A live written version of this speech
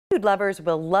Food lovers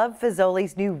will love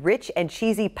Fazoli's new rich and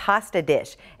cheesy pasta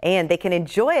dish, and they can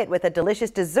enjoy it with a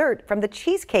delicious dessert from the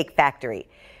Cheesecake Factory.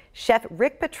 Chef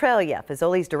Rick Petralia,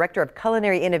 Fazoli's Director of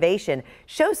Culinary Innovation,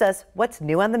 shows us what's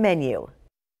new on the menu.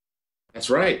 That's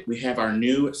right. We have our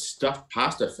new stuffed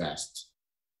pasta fest.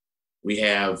 We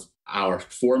have our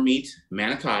 4-meat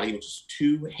manicotti, which is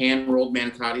 2 hand-rolled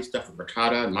manicotti stuffed with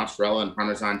ricotta, mozzarella, and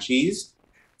Parmesan cheese.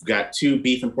 We've got 2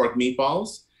 beef and pork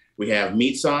meatballs. We have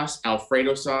meat sauce,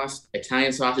 alfredo sauce,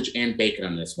 Italian sausage, and bacon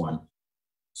on this one.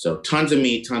 So tons of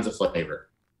meat, tons of flavor.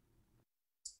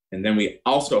 And then we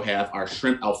also have our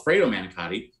shrimp alfredo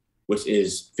manicotti, which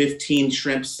is 15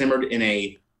 shrimp simmered in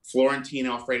a Florentine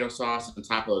alfredo sauce on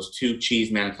top of those 2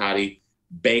 cheese manicotti,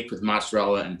 baked with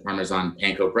mozzarella and Parmesan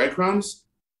panko breadcrumbs.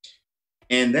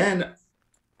 And then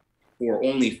for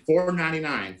only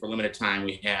 $4.99 for limited time,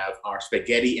 we have our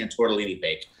spaghetti and tortellini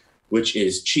bake, which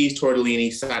is cheese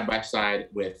tortellini side by side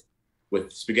with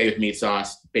spaghetti with meat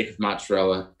sauce, baked with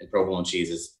mozzarella and provolone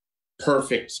cheeses.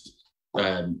 Perfect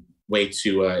way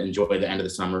to enjoy the end of the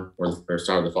summer or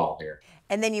start of the fall here.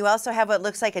 And then you also have what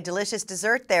looks like a delicious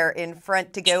dessert there in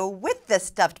front to go with the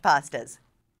stuffed pastas.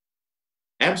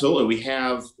 Absolutely.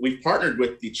 We've partnered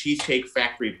with the Cheesecake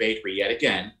Factory Bakery yet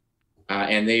again,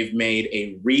 and they've made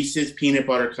a Reese's peanut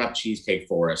butter cup cheesecake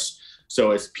for us.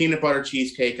 So it's peanut butter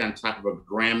cheesecake on top of a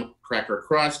graham cracker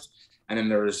crust, and then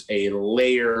there's a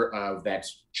layer of that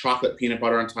chocolate peanut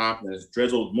butter on top, and it's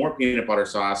drizzled with more peanut butter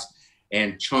sauce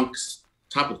and chunks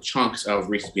of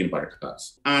Reese's peanut butter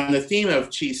cups. On the theme of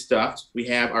cheese stuffed, we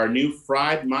have our new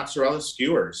fried mozzarella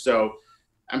skewers. So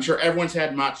I'm sure everyone's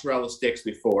had mozzarella sticks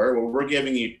before. Well, we're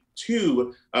giving you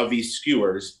 2 of these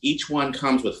skewers. Each one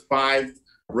comes with 5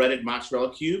 breaded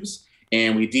mozzarella cubes,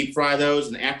 and we deep fry those.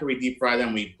 And after we deep fry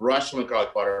them, we brush them with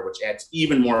garlic butter, which adds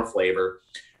even more flavor.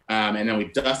 And then we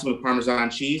dust them with Parmesan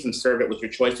cheese and serve it with your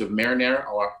choice of marinara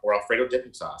or Alfredo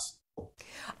dipping sauce.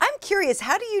 I'm curious,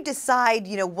 how do you decide,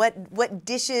 what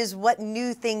dishes, what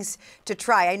new things to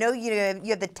try? I know you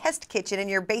have the test kitchen and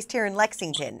you're based here in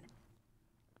Lexington.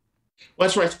 Well,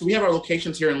 that's right. So we have our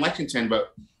locations here in Lexington,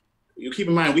 but you keep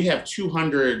in mind we have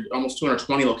almost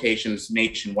 220 locations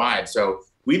nationwide. So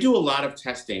we do a lot of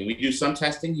testing. We do some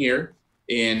testing here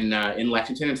in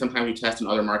Lexington, and sometimes we test in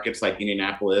other markets like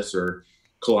Indianapolis or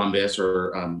Columbus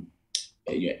or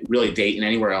really Dayton,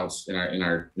 anywhere else in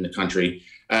the country.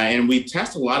 And we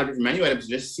test a lot of different menu items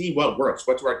to just see what works.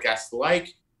 What do our guests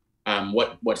like?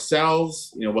 What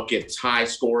sells? What gets high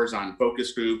scores on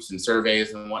focus groups and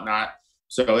surveys and whatnot.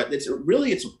 So it's a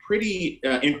pretty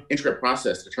intricate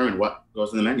process to determine what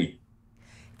goes in the menu.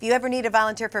 If you ever need a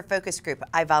volunteer for focus group,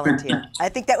 I volunteer. I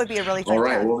think that would be a really fun All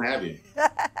right, time. we'll have you.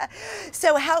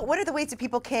 So what are the ways that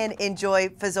people can enjoy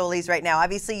Fazoli's right now?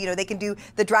 Obviously, they can do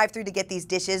the drive-through to get these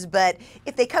dishes, but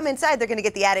if they come inside, they're going to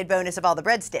get the added bonus of all the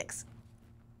breadsticks.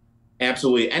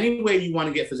 Absolutely. Any way you want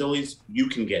to get Fazoli's, you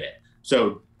can get it.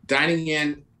 So dining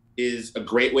in is a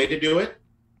great way to do it.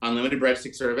 Unlimited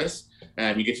breadstick service.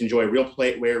 You get to enjoy real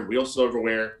plateware, real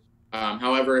silverware.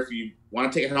 However, if you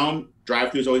want to take it home,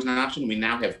 drive-through is always an option. We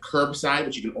now have curbside,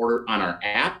 which you can order on our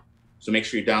app. So make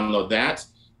sure you download that.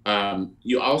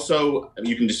 You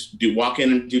can just walk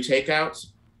in and do takeouts.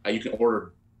 You can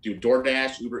do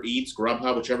DoorDash, Uber Eats,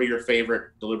 Grubhub, whichever your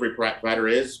favorite delivery provider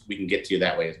is. We can get to you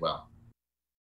that way as well.